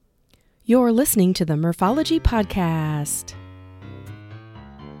You're listening to the Murphology Podcast.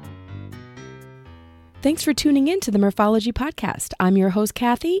 Thanks for tuning in to the Murphology Podcast. I'm your host,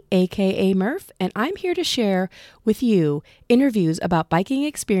 Kathy, aka Murph, and I'm here to share with you interviews about biking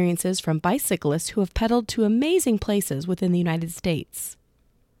experiences from bicyclists who have pedaled to amazing places within the United States.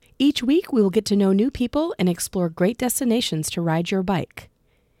 Each week, we will get to know new people and explore great destinations to ride your bike.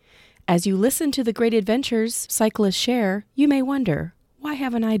 As you listen to the great adventures cyclists share, you may wonder, why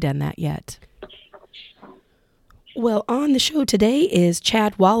haven't I done that yet? Well, on the show today is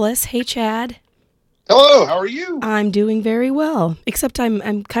Chad Wallace. Hey, Chad. Hello, how are you? I'm doing very well, except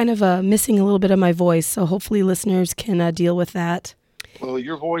I'm kind of missing a little bit of my voice, so hopefully listeners can deal with that. Well,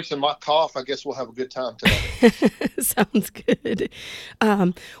 your voice and my cough, I guess we'll have a good time today. Sounds good.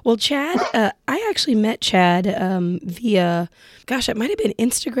 Well, Chad, I actually met Chad via, it might have been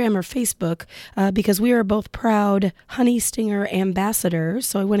Instagram or Facebook, because we are both proud Honey Stinger ambassadors.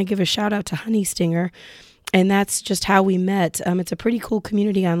 So I want to give a shout out to Honey Stinger. And that's just how we met. It's a pretty cool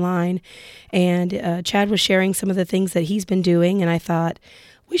community online. And Chad was sharing some of the things that he's been doing. And I thought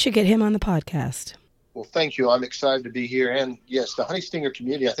we should get him on the podcast. Well, thank you. I'm excited to be here. And yes, the Honey Stinger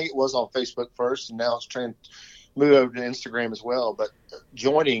community, I think it was on Facebook first, and now it's trying to move over to Instagram as well. But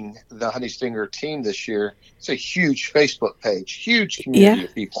joining the Honey Stinger team this year, it's a huge Facebook page, huge community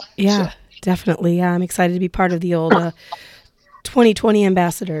of people. Yeah, so. Definitely. Yeah, I'm excited to be part of the old 2020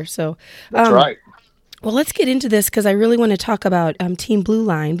 ambassador. So that's right. Well, let's get into this because I really want to talk about Team Blue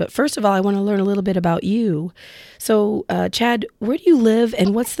Line. But first of all, I want to learn a little bit about you. So, Chad, where do you live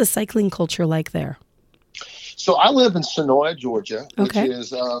and what's the cycling culture like there? So I live in Senoia, Georgia, which Okay.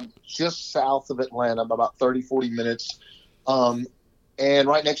 is just south of Atlanta, about 30, 40 minutes, and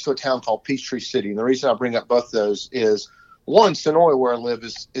right next to a town called Peachtree City. And the reason I bring up both those is, one, Senoia, where I live,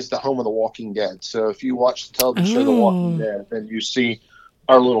 is the home of The Walking Dead. So if you watch the television show The Walking Dead, then you see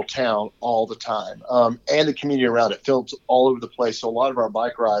our little town all the time, and the community around it. Films all over the place. So a lot of our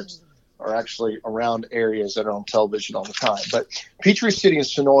bike rides are actually around areas that are on television all the time. But Peachtree City and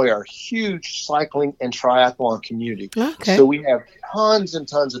Senoia are huge cycling and triathlon community. Okay. So we have tons and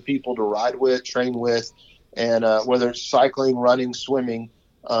tons of people to ride with, train with, and whether it's cycling, running, swimming,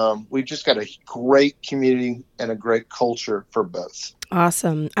 we've just got a great community and a great culture for both.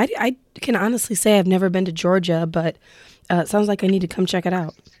 Awesome. I can honestly say I've never been to Georgia, but it sounds like I need to come check it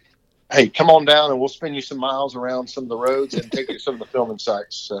out. Hey, come on down and we'll spin you some miles around some of the roads and take you to some of the filming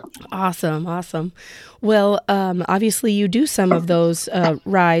sites. So. Awesome. Well, obviously you do some of those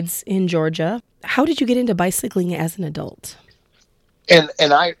rides in Georgia. How did you get into bicycling as an adult? And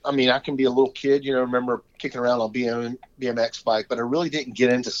I can be a little kid, remember kicking around on BMX bike, but I really didn't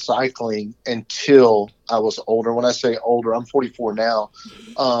get into cycling until I was older. When I say older, I'm 44 now.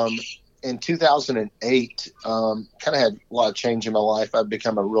 In 2008, kind of had a lot of change in my life. I'd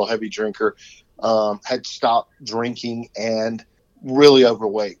become a real heavy drinker, had stopped drinking and really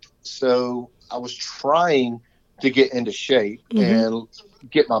overweight. So I was trying to get into shape and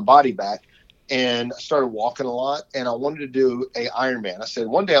get my body back. And I started walking a lot, and I wanted to do a Ironman. I said,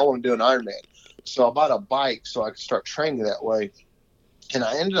 one day I want to do an Ironman. So I bought a bike so I could start training that way. And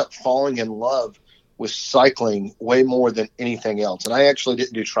I ended up falling in love with cycling way more than anything else. And I actually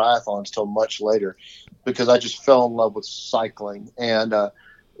didn't do triathlons till much later because I just fell in love with cycling. And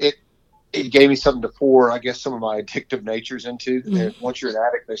it gave me something to pour, I guess, some of my addictive natures into. And once you're an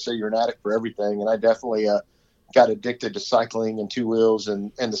addict, they say you're an addict for everything. And I definitely got addicted to cycling and two wheels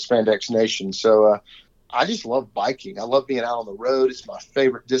and the Spandex Nation. So I just love biking. I love being out on the road. It's my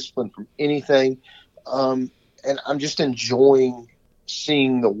favorite discipline from anything. And I'm just enjoying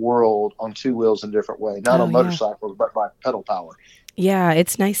seeing the world on two wheels in a different way, not on motorcycles, but by pedal power. Yeah,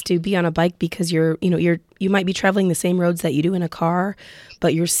 it's nice to be on a bike because you might be traveling the same roads that you do in a car,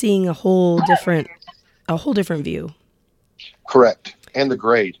 but you're seeing a whole different view. Correct. And the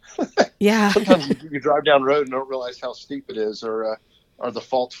grade. Yeah. Sometimes you drive down the road and don't realize how steep it is, or the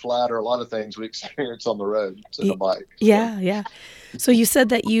fault's flat, or a lot of things we experience on the road to the bike. So. Yeah. So you said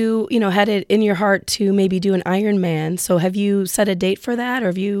that you had it in your heart to maybe do an Ironman. So have you set a date for that, or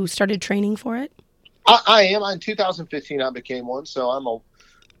have you started training for it? I am. In 2015, I became one. So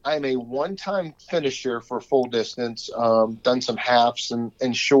I'm a one-time finisher for full distance. Done some halves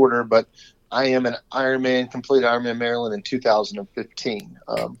and shorter, but I am an Ironman, complete Ironman Maryland in 2015.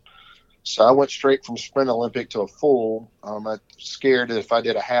 So I went straight from Sprint Olympic to a full. I'm scared that if I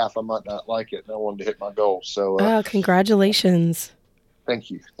did a half, I might not like it, and I wanted to hit my goal. So congratulations.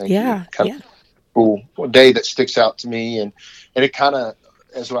 Thank you. Yeah. Cool. A day that sticks out to me, and it kind of,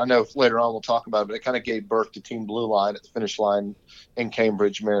 as I know later on we'll talk about it, but it kind of gave birth to Team Blue Line at the finish line in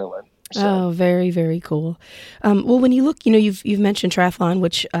Cambridge, Maryland. So. Oh, very, very cool. Well, when you look, you've mentioned triathlon,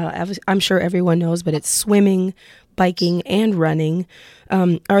 which I'm sure everyone knows, but it's swimming, biking, and running.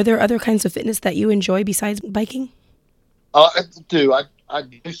 Are there other kinds of fitness that you enjoy besides biking? I do. I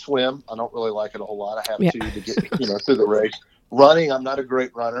do swim. I don't really like it a whole lot. I have to get through the race. Running, I'm not a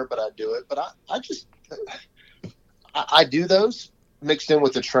great runner, but I do it. But I do those mixed in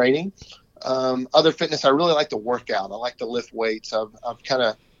with the training. Other fitness, I really like to work out. I like to lift weights. I've kind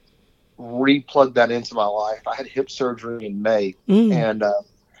of replugged that into my life. I had hip surgery in May, and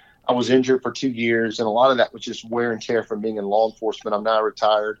I was injured for 2 years, and a lot of that was just wear and tear from being in law enforcement. I'm now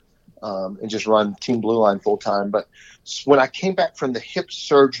retired and just run Team Blue Line full time. But when I came back from the hip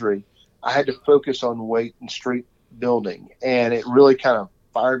surgery, I had to focus on weight and street building, and it really kind of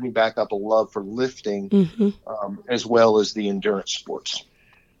fired me back up a love for lifting as well as the endurance sports.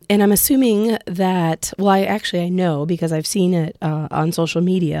 And I'm assuming that, well, I know because I've seen it on social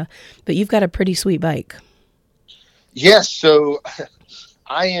media, but you've got a pretty sweet bike. Yes. So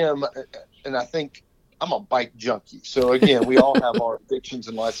I am, and I think I'm a bike junkie. So again, we all have our addictions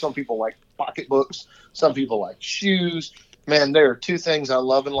in life. Some people like pocketbooks. Some people like shoes. Man, there are two things I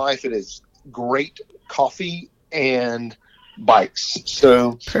love in life. It is great coffee and bikes.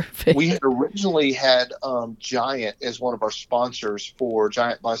 So Perfect. We had originally had Giant as one of our sponsors for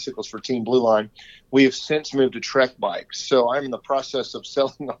Giant Bicycles for Team Blue Line. We have since moved to Trek Bikes. So I'm in the process of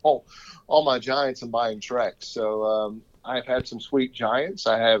selling all my Giants and buying Treks. So I've had some sweet Giants.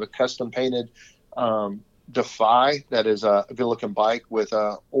 I have a custom painted Defy that is a good-looking bike with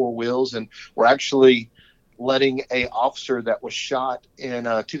oar wheels, and we're actually letting a officer that was shot in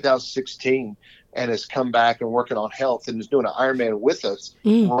 2016 and has come back and working on health and is doing an Ironman with us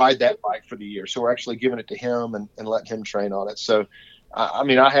ride that bike for the year. So we're actually giving it to him and letting him train on it. So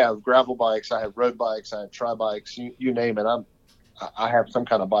I have gravel bikes, I have road bikes, I have tri bikes, you name it. I have some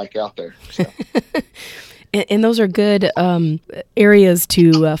kind of bike out there. So. And those are good areas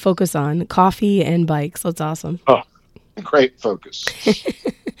to focus on, coffee and bikes. That's awesome. Oh, great focus.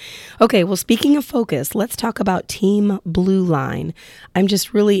 Okay, well, speaking of focus, let's talk about Team Blue Line. I'm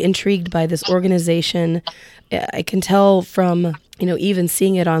just really intrigued by this organization. I can tell from, even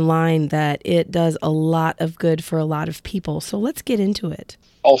seeing it online that it does a lot of good for a lot of people. So let's get into it.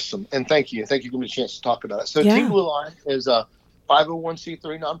 Awesome. And thank you. Thank you for giving me a chance to talk about it. So Team Blue Line is a 501c3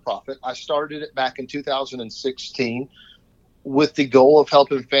 nonprofit. I started it back in 2016 with the goal of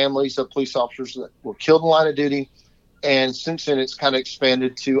helping families of police officers that were killed in the line of duty. And since then, it's kind of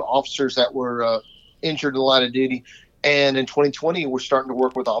expanded to officers that were injured in the line of duty. And in 2020, we're starting to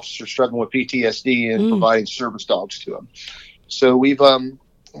work with officers struggling with PTSD and providing service dogs to them. So we've kind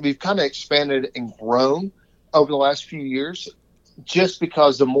of expanded and grown over the last few years, just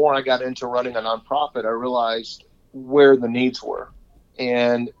because the more I got into running a nonprofit, I realized where the needs were.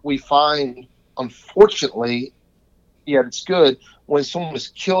 And we find, unfortunately, it's good, when someone is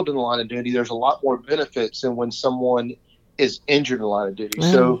killed in the line of duty, there's a lot more benefits than when someone is injured in the line of duty.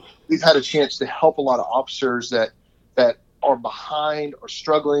 Wow. So we've had a chance to help a lot of officers that are behind or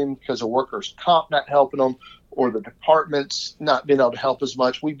struggling because of workers' comp not helping them or the department's not being able to help as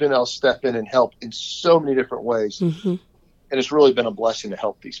much. We've been able to step in and help in so many different ways. Mm-hmm. And it's really been a blessing to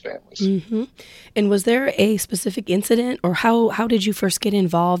help these families. Mm-hmm. And was there a specific incident, or how did you first get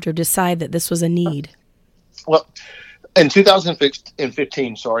involved or decide that this was a need? Well, in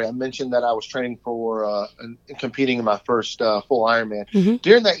 2015, I mentioned that I was training for and competing in my first full Ironman. Mm-hmm.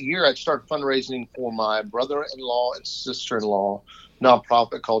 During that year, I'd started fundraising for my brother-in-law and sister-in-law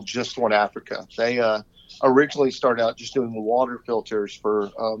nonprofit called Just One Africa. They originally started out just doing water filters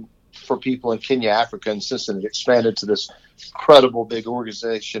for people in Kenya, Africa, and since then it expanded to this incredible big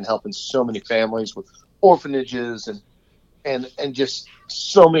organization helping so many families with orphanages and just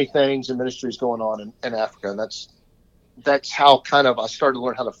so many things and ministries going on in Africa. And that's how kind of I started to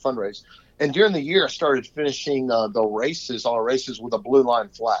learn how to fundraise. And during the year, I started finishing all the races with a Blue Line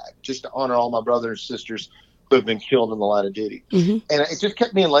flag, just to honor all my brothers and sisters who have been killed in the line of duty. Mm-hmm. And it just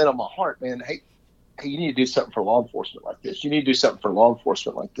kept being laid on my heart, man. Hey, you need to do something for law enforcement like this. You need to do something for law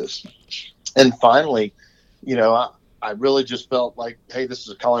enforcement like this. And finally, I really just felt like, hey, this is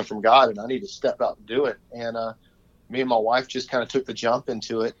a calling from God, and I need to step out and do it. And me and my wife just kind of took the jump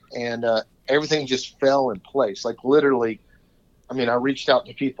into it, and everything just fell in place. Like literally, I reached out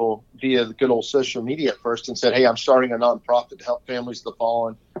to people via the good old social media at first and said, hey, I'm starting a nonprofit to help families of the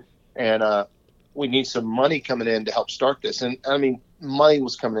fallen, and we need some money coming in to help start this. And money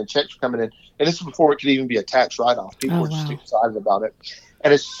was coming in, checks were coming in, and this was before it could even be a tax write-off. People were just excited about it.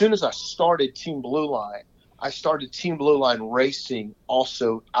 And as soon as I started Team Blue Line, I started Team Blue Line Racing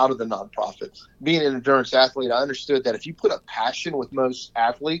also out of the nonprofit. Being an endurance athlete, I understood that if you put a passion with most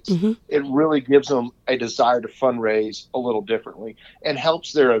athletes, Mm-hmm. it really gives them a desire to fundraise a little differently and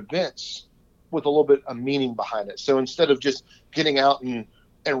helps their events with a little bit of meaning behind it. So instead of just getting out and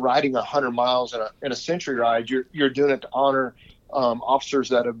riding 100 miles in a century ride, you're doing it to honor officers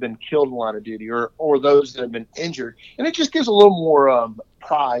that have been killed in the line of duty or those that have been injured. And it just gives a little more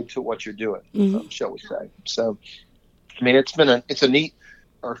pride to what you're doing, Mm-hmm. shall we say. So, I mean, it's a neat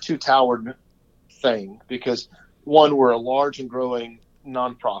or two-towered thing because, one, we're a large and growing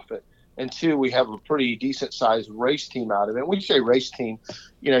nonprofit, and two, we have a pretty decent-sized race team out of it. When you say race team,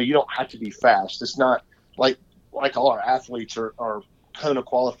 you don't have to be fast. It's not like all our athletes are Kona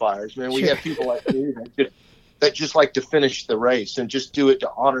qualifiers. Man, we Sure. have people like me that just like to finish the race and just do it to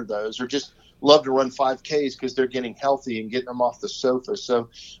honor those, or just love to run 5Ks because they're getting healthy and getting them off the sofa. So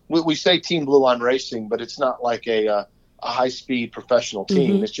we say Team Blue Line Racing, but it's not like a high-speed professional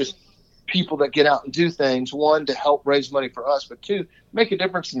team. Mm-hmm. It's just people that get out and do things, one, to help raise money for us, but two, make a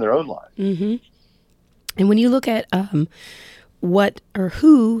difference in their own life. Mm-hmm. And when you look at what or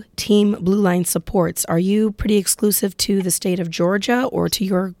who Team Blue Line supports, are you pretty exclusive to the state of Georgia or to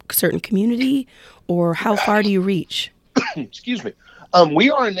your certain community, or how far do you reach? Excuse me.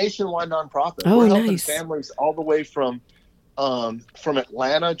 We are a nationwide nonprofit. Oh, We're helping nice. families all the way from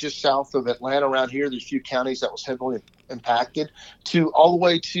Atlanta, just south of Atlanta around here. There's a few counties that was heavily impacted, to all the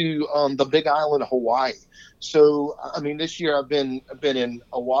way to the Big Island of Hawaii. So, I mean, this year I've been in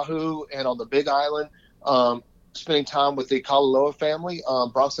Oahu and on the Big Island, spending time with the Kalaloa family.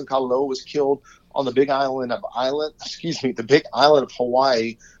 Bronson Kalaloa was killed on the Big Island of the Big Island of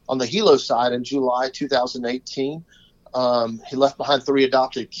Hawaii on the Hilo side in July 2018. He left behind 3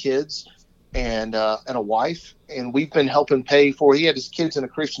 adopted kids and a wife, and we've been helping pay for. He had his kids in a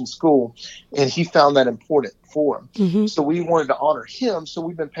Christian school, and he found that important for him. Mm-hmm. So we wanted to honor him. So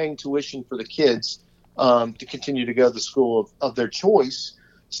we've been paying tuition for the kids to continue to go to the school of their choice.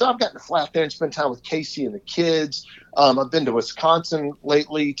 So I've gotten to fly out there and spend time with Casey and the kids. I've been to Wisconsin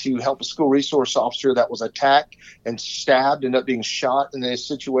lately to help a school resource officer that was attacked and stabbed, ended up being shot in this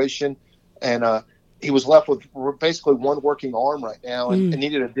situation. And he was left with basically one working arm right now and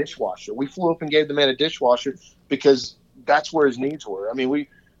needed a dishwasher. We flew up and gave the man a dishwasher because that's where his needs were. I mean,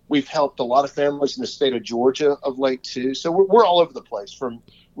 we've helped a lot of families in the state of Georgia of late too. So we're all over the place,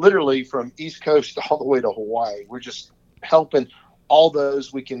 literally from East Coast all the way to Hawaii. We're just helping all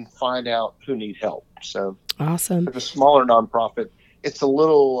those we can find out who need help. So awesome. As a smaller nonprofit, it's we're a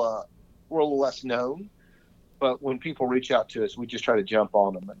little less known, but when people reach out to us, we just try to jump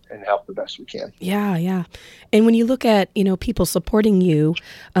on them and help the best we can. Yeah, yeah. And when you look at, people supporting you,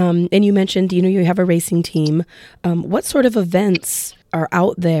 and you mentioned, you have a racing team, what sort of events are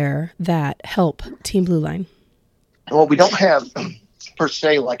out there that help Team Blue Line? Well, we don't have per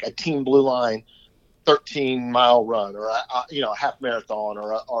se like a Team Blue Line 13-mile run or a half marathon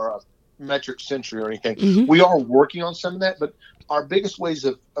or a metric century or anything. Mm-hmm. We are working on some of that, but our biggest ways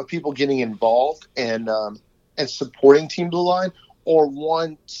of people getting involved and supporting Team Blue Line, or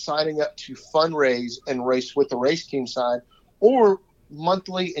one, signing up to fundraise and race with the race team side, or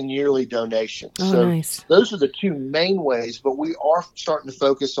monthly and yearly donations. Oh, so nice. Those are the two main ways, but we are starting to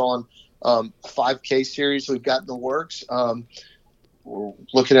focus on 5K series we've got in the works. We're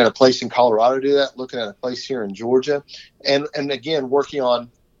looking at a place in Colorado to do that, looking at a place here in Georgia, and again, working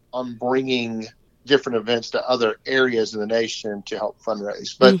on bringing different events to other areas in the nation to help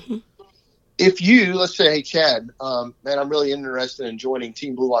fundraise. But if you, let's say, hey, Chad, man, I'm really interested in joining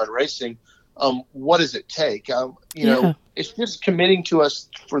Team Blue Line Racing. What does it take? It's just committing to us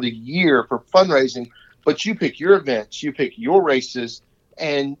for the year for fundraising, but you pick your events, you pick your races,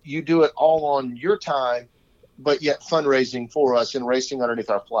 and you do it all on your time, but yet fundraising for us and racing underneath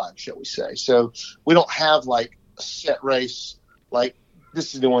our flag, shall we say. So we don't have like a set race, like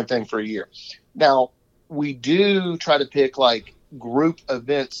this is the only thing for a year. Now, we do try to pick like group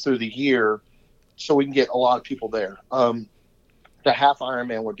events through the year so we can get a lot of people there. The half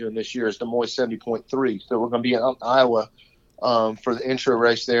Ironman we're doing this year is Des Moines 70.3. So we're going to be in Iowa for the intro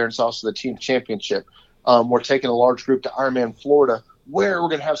race there. And it's also the team championship. We're taking a large group to Ironman Florida, where we're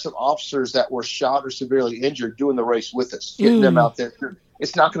going to have some officers that were shot or severely injured doing the race with us, getting them out there.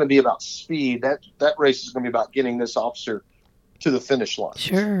 It's not going to be about speed. That race is going to be about getting this officer to the finish line.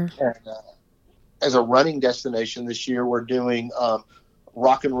 Sure. And as a running destination this year, we're doing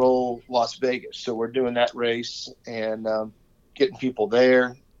Rock and Roll Las Vegas. So we're doing that race and getting people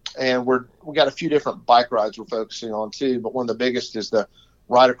there. And we got a few different bike rides we're focusing on too, but one of the biggest is the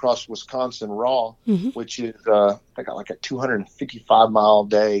right across Wisconsin Raw, which is I got like a 255-mile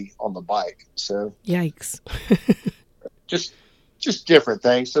day on the bike. So yikes. just different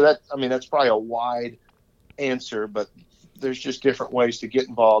things. So that's probably a wide answer, but there's just different ways to get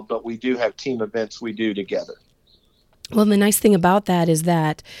involved. But we do have team events we do together. Well, the nice thing about that is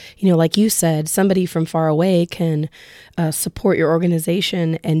that, like you said, somebody from far away can support your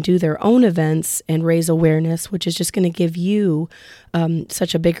organization and do their own events and raise awareness, which is just going to give you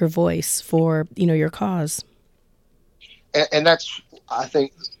such a bigger voice for, your cause. And that's, I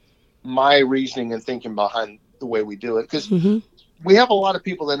think, my reasoning and thinking behind the way we do it. Because we have a lot of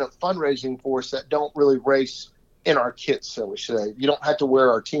people that end up fundraising for us that don't really race in our kits, so we say. You don't have to wear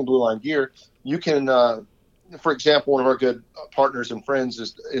our Team Blue Line gear. You can... for example, one of our good partners and friends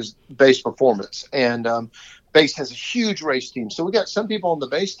is Base Performance, and Base has a huge race team. So we got some people on the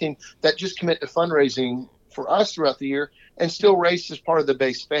Base team that just commit to fundraising for us throughout the year and still race as part of the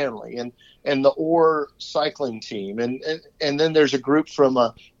Base family, and the Orr cycling team, and then there's a group from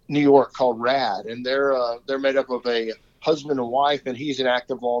New York called RAD, and they're made up of a husband and wife, and he's in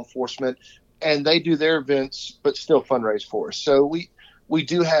active law enforcement, and they do their events but still fundraise for us. So we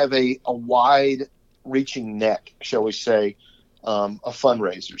do have a wide reaching net, shall we say, of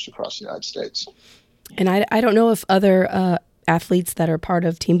fundraisers across the United States. And I don't know if other athletes that are part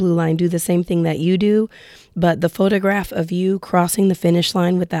of Team Blue Line do the same thing that you do, but the photograph of you crossing the finish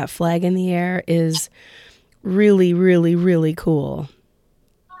line with that flag in the air is really, really, really cool.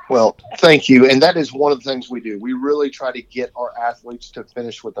 Well, thank you. And that is one of the things we do. We really try to get our athletes to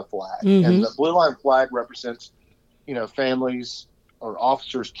finish with the flag. And the Blue Line flag represents, families or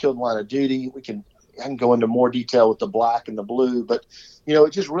officers killed in line of duty. I can go into more detail with the black and the blue, but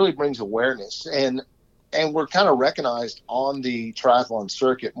it just really brings awareness, and we're kind of recognized on the triathlon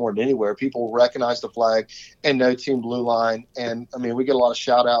circuit more than anywhere. People recognize the flag and know Team Blue Line, and we get a lot of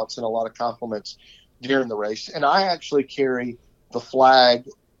shout outs and a lot of compliments during the race. And I actually carry the flag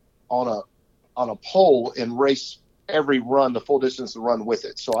on a pole and race every run, the full distance of the run with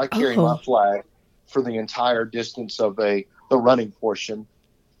it. So I carry my flag for the entire distance of the running portion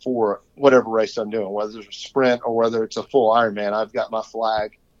for whatever race I'm doing, whether it's a sprint or whether it's a full Ironman. I've got my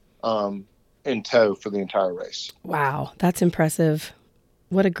flag in tow for the entire race. Wow, that's impressive.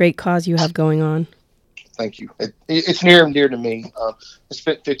 What a great cause you have going on. Thank you. It's near and dear to me. I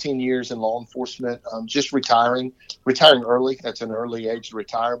spent 15 years in law enforcement, just retiring early. That's an early age to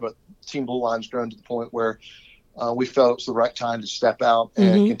retire, but Team Blue Line's grown to the point where we felt it was the right time to step out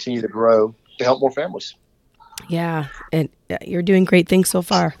and continue to grow to help more families. Yeah, and you're doing great things so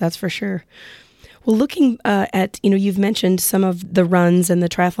far, that's for sure. Well, looking at, you've mentioned some of the runs and the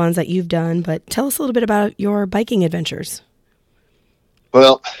triathlons that you've done, but tell us a little bit about your biking adventures.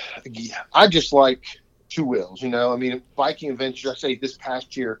 Well, I just like two wheels, biking adventures. I say this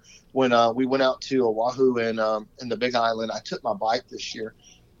past year when we went out to Oahu and in the Big Island, I took my bike this year.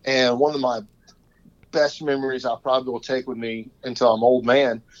 And one of my best memories I probably will take with me until I'm old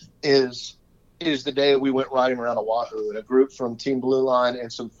man is the day we went riding around Oahu, and a group from Team Blue Line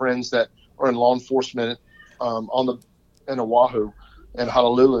and some friends that are in law enforcement in Oahu and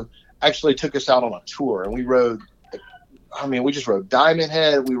Honolulu actually took us out on a tour, and we rode. We just rode Diamond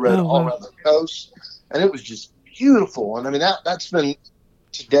Head. We rode all around the coast, and it was just beautiful. And that's been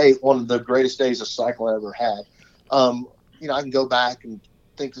to date one of the greatest days of cycling I ever had. I can go back and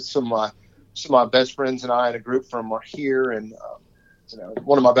think that some of my best friends and I and a group from are here, and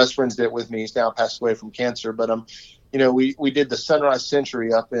one of my best friends did it with me. He's now passed away from cancer, but we did the Sunrise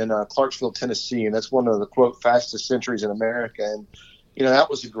Century up in Clarksville, Tennessee, and that's one of the quote fastest centuries in America. And that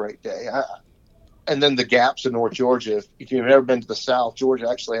was a great day. And then the gaps in North Georgia. If you've ever been to the South, Georgia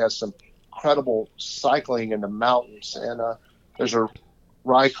actually has some incredible cycling in the mountains, and there's a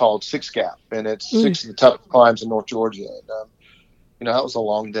ride called Six Gap, and it's 6 of the toughest climbs in North Georgia. And that was a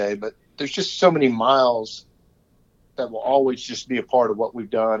long day, but there's just so many miles that will always just be a part of what we've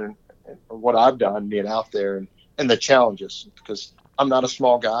done and what I've done being out there and the challenges, because I'm not a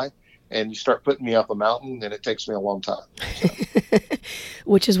small guy, and you start putting me up a mountain and it takes me a long time. So.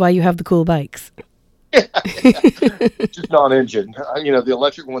 Which is why you have the cool bikes. Just non-engine. The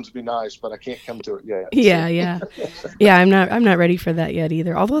electric ones would be nice, but I can't come to it yet. Yeah. I'm not ready for that yet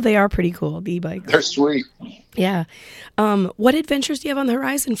either. Although they are pretty cool, the e-bikes. They're sweet. Yeah. What adventures do you have on the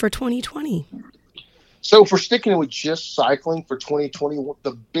horizon for 2020? So if we're sticking with just cycling for 2020,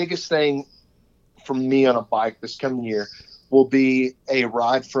 the biggest thing for me on a bike this coming year will be a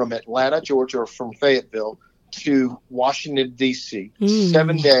ride from Atlanta, Georgia, or from Fayetteville to Washington, D.C.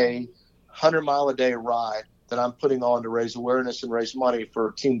 7-day, 100-mile-a-day ride that I'm putting on to raise awareness and raise money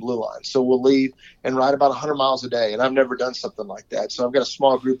for Team Blue Line. So we'll leave and ride about 100 miles a day. And I've never done something like that. So I've got a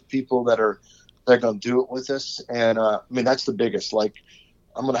small group of people they're going to do it with us. And I mean, that's the biggest. Like,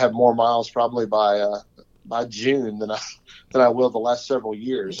 I'm going to have more miles probably by June than I will the last several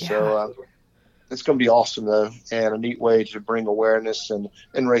years. Yeah. So it's going to be awesome, though, and a neat way to bring awareness and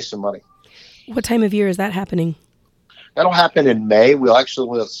raise some money. What time of year is that happening? That'll happen in May. We'll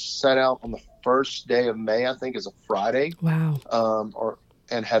set out on the first day of May, I think is a Friday. Wow.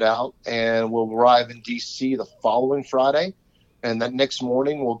 And head out, and we'll arrive in DC the following Friday. And then next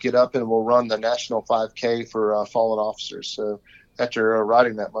morning we'll get up and we'll run the National 5K for fallen officers. So after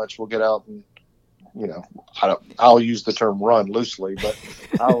riding that much, we'll get out and, I'll use the term run loosely, but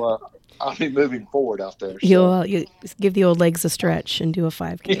I'll be moving forward out there. So. You give the old legs a stretch and do a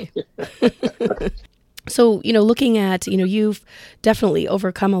 5K. So, looking at, you've definitely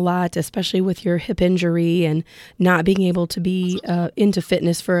overcome a lot, especially with your hip injury and not being able to be into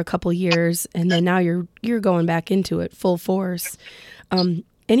fitness for a couple years. And then now you're going back into it full force.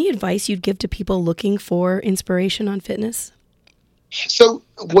 Any advice you'd give to people looking for inspiration on fitness? So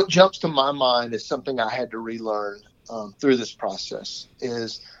what jumps to my mind is something I had to relearn through this process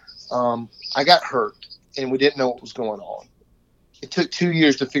is I got hurt and we didn't know what was going on. It took 2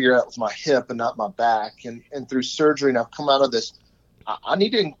 years to figure out it was my hip and not my back. And through surgery, and I've come out of this,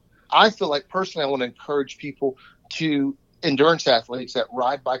 I feel like personally, I want to encourage people endurance athletes that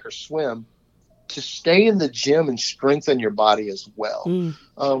ride, bike, or swim, to stay in the gym and strengthen your body as well.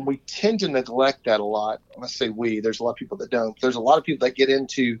 We tend to neglect that a lot. When I say we, there's a lot of people that don't. There's a lot of people that get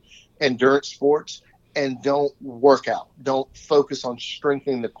into endurance sports and don't work out, don't focus on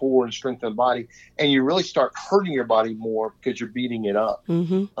strengthening the core and strengthening the body. And you really start hurting your body more because you're beating it up.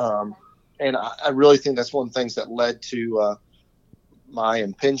 Mm-hmm. And I really think that's one of the things that led to my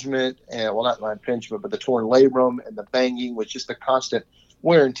impingement, and well, not my impingement, but the torn labrum and the banging, was just the constant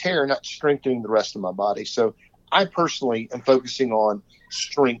wear and tear, not strengthening the rest of my body. So I personally am focusing on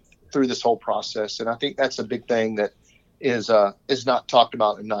strength through this whole process. And I think that's a big thing that is not talked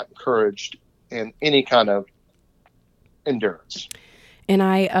about and not encouraged in any kind of endurance. And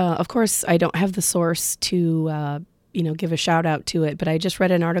I, of course, I don't have the source to, give a shout out to it, but I just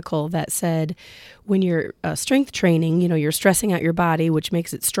read an article that said when you're strength training, you're stressing out your body, which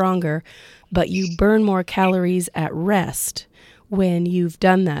makes it stronger, but you burn more calories at rest when you've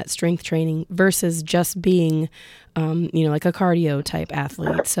done that strength training versus just being, like a cardio type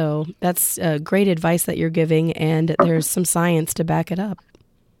athlete. So that's great advice that you're giving, and there's some science to back it up.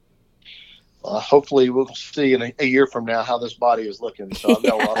 Hopefully we'll see in a year from now how this body is looking. So I've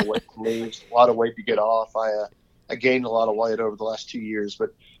got a lot of weight to lose, a lot of weight to get off. I gained a lot of weight over the last 2 years,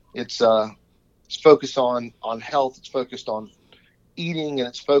 but it's focused on health. It's focused on eating, and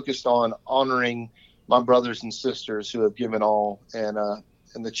it's focused on honoring my brothers and sisters who have given all and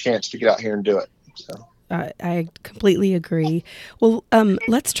the chance to get out here and do it. So I completely agree. Well,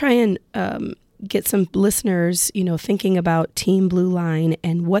 let's try and get some listeners, thinking about Team Blue Line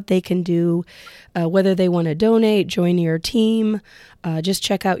and what they can do, whether they want to donate, join your team, just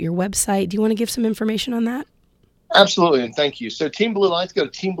check out your website. Do you want to give some information on that? Absolutely, and thank you. So Team Blue Line, go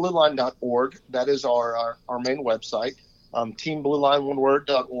to teamblueline.org. That is our main website,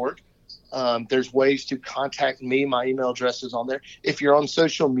 teamblueline.org. There's ways to contact me. My email address is on there. If you're on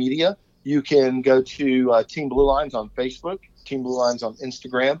social media, you can go to Team Blue Lines on Facebook, Team Blue Lines on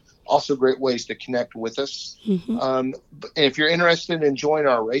Instagram. Also great ways to connect with us. Mm-hmm. And if you're interested in joining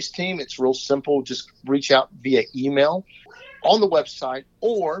our race team, it's real simple. Just reach out via email on the website,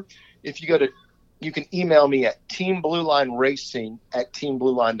 or if you can email me at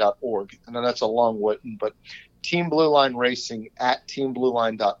teambluelineracing@teamblueline.org. And then that's a long one, but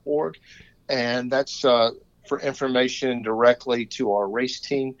teambluelineracing@teamblueline.org. And that's for information directly to our race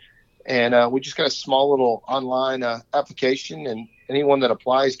team. And we just got a small little online application, and anyone that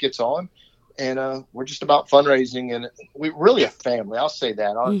applies gets on. And we're just about fundraising, and we're really a family. I'll say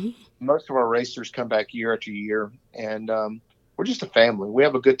that. Mm-hmm. Most of our racers come back year after year, and we're just a family. We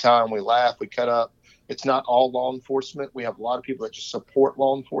have a good time. We laugh. We cut up. It's not all law enforcement. We have a lot of people that just support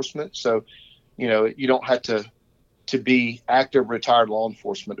law enforcement. So, you don't have to be active, retired law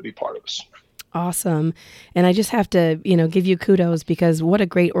enforcement to be part of us. Awesome. And I just have to, give you kudos, because what a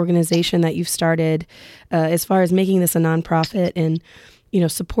great organization that you've started as far as making this a nonprofit and,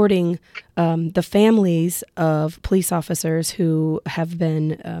 supporting the families of police officers who have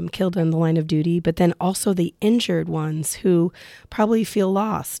been killed on the line of duty, but then also the injured ones who probably feel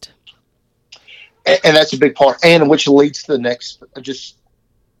lost. And that's a big part, and which leads to the next just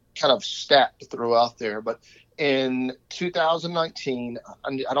kind of stat to throw out there. But in 2019,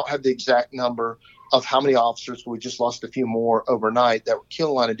 I don't have the exact number of how many officers. We just lost a few more overnight that were killed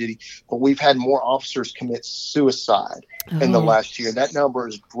in line of duty, but we've had more officers commit suicide in the last year. That number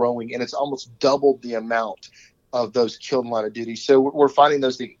is growing, and it's almost doubled the amount of those killed in line of duty. So we're finding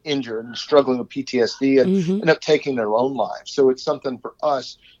those that injured and struggling with PTSD and end up taking their own lives. So it's something for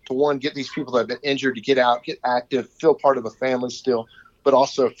us to, one, get these people that have been injured to get out, get active, feel part of a family still, but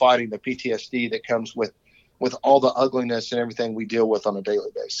also fighting the PTSD that comes with all the ugliness and everything we deal with on a daily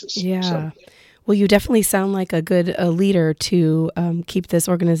basis. Yeah. So. Well, you definitely sound like a good leader to keep this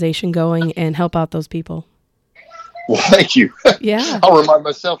organization going and help out those people. Well, thank you. Yeah. I'll remind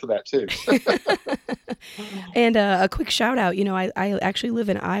myself of that too. And a quick shout out, I actually live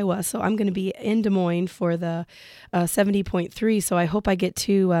in Iowa, so I'm going to be in Des Moines for the 70.3. So I hope I get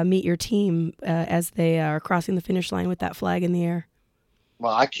to meet your team as they are crossing the finish line with that flag in the air.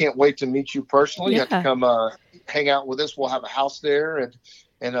 Well, I can't wait to meet you personally. Yeah. You have to come hang out with us. We'll have a house there and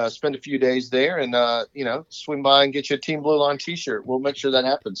spend a few days there and, swing by and get you a Team Blue Line t-shirt. We'll make sure that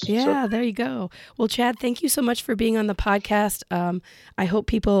happens. Yeah, there you go. Well, Chad, thank you so much for being on the podcast. I hope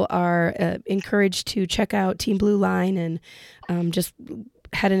people are encouraged to check out Team Blue Line and just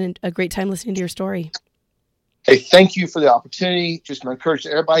had a great time listening to your story. Hey, thank you for the opportunity. Just encourage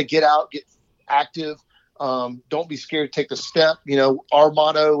everybody, get out, get active. Don't be scared to take the step. Our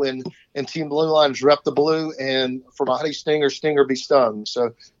motto in Team Blue Line is rep the blue, and for my honey stinger be stung.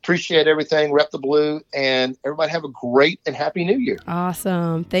 So appreciate everything. Rep the blue, and everybody have a great and happy new year.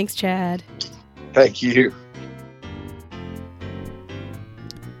 Awesome. Thanks, Chad. Thank you.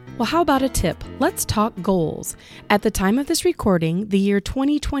 Well, how about a tip? Let's talk goals. At the time of this recording, the year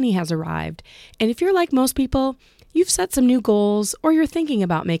 2020 has arrived. And if you're like most people, you've set some new goals or you're thinking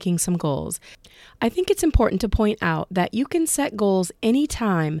about making some goals. I think it's important to point out that you can set goals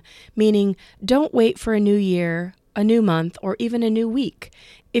anytime, meaning don't wait for a new year, a new month, or even a new week.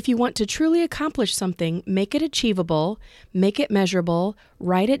 If you want to truly accomplish something, make it achievable, make it measurable,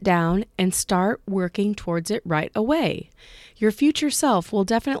 write it down, and start working towards it right away. Your future self will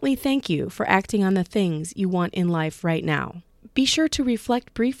definitely thank you for acting on the things you want in life right now. Be sure to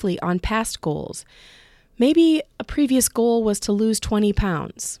reflect briefly on past goals. Maybe a previous goal was to lose 20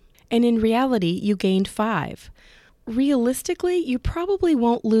 pounds, and in reality, you gained 5. Realistically, you probably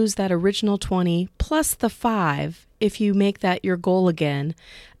won't lose that original 20 plus the 5 if you make that your goal again,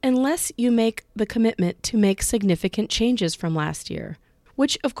 unless you make the commitment to make significant changes from last year.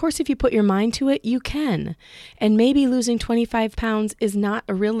 Which, of course, if you put your mind to it, you can. And maybe losing 25 pounds is not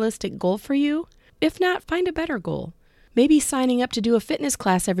a realistic goal for you. If not, find a better goal. Maybe signing up to do a fitness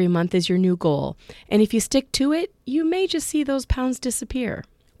class every month is your new goal. And if you stick to it, you may just see those pounds disappear.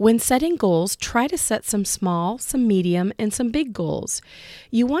 When setting goals, try to set some small, some medium, and some big goals.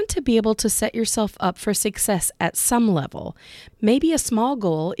 You want to be able to set yourself up for success at some level. Maybe a small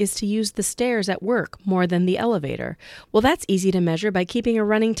goal is to use the stairs at work more than the elevator. Well, that's easy to measure by keeping a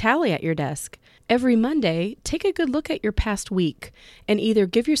running tally at your desk. Every Monday, take a good look at your past week and either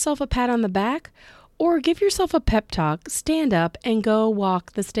give yourself a pat on the back or give yourself a pep talk, stand up, and go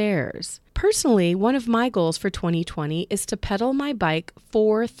walk the stairs. Personally, one of my goals for 2020 is to pedal my bike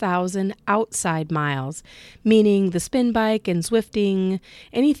 4,000 outside miles, meaning the spin bike and Zwifting,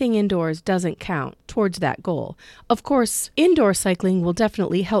 anything indoors doesn't count towards that goal. Of course, indoor cycling will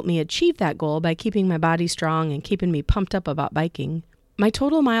definitely help me achieve that goal by keeping my body strong and keeping me pumped up about biking. My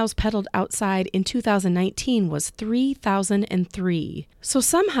total miles pedaled outside in 2019 was 3,003. So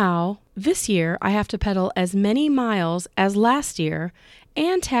somehow, this year, I have to pedal as many miles as last year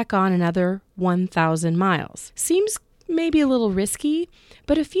and tack on another 1,000 miles. Seems maybe a little risky,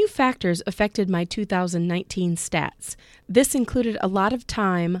 but a few factors affected my 2019 stats. This included a lot of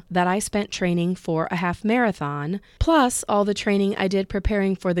time that I spent training for a half marathon, plus all the training I did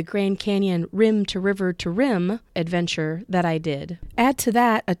preparing for the Grand Canyon Rim to River to Rim adventure that I did. Add to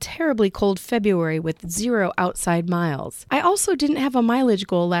that a terribly cold February with 0 outside miles. I also didn't have a mileage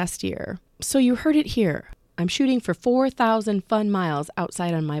goal last year, so you heard it here. I'm shooting for 4,000 fun miles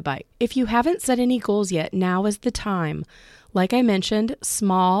outside on my bike. If you haven't set any goals yet, now is the time. Like I mentioned,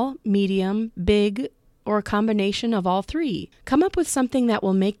 small, medium, big, or a combination of all 3. Come up with something that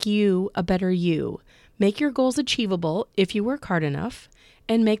will make you a better you. Make your goals achievable if you work hard enough,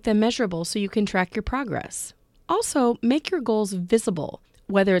 and make them measurable so you can track your progress. Also, make your goals visible,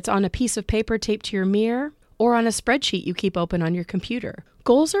 whether it's on a piece of paper taped to your mirror or on a spreadsheet you keep open on your computer.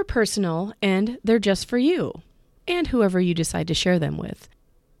 Goals are personal, and they're just for you and whoever you decide to share them with.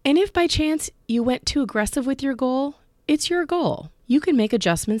 And if by chance you went too aggressive with your goal, it's your goal. You can make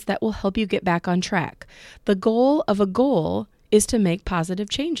adjustments that will help you get back on track. The goal of a goal is to make positive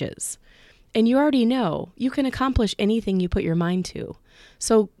changes. And you already know you can accomplish anything you put your mind to.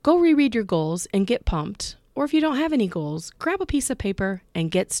 So go reread your goals and get pumped. Or if you don't have any goals, grab a piece of paper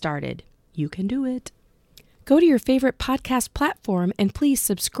and get started. You can do it. Go to your favorite podcast platform and please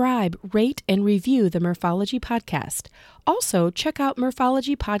subscribe, rate, and review the Murphology Podcast. Also, check out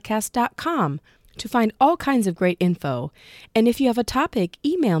murphologypodcast.com to find all kinds of great info. And if you have a topic,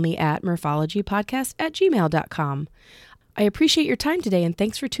 email me at murphologypodcast@gmail.com. I appreciate your time today and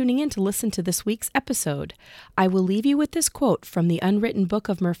thanks for tuning in to listen to this week's episode. I will leave you with this quote from the Unwritten Book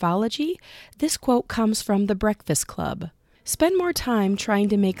of Murphology. This quote comes from The Breakfast Club. Spend more time trying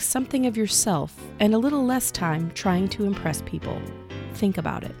to make something of yourself and a little less time trying to impress people. Think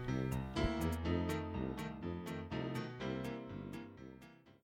about it.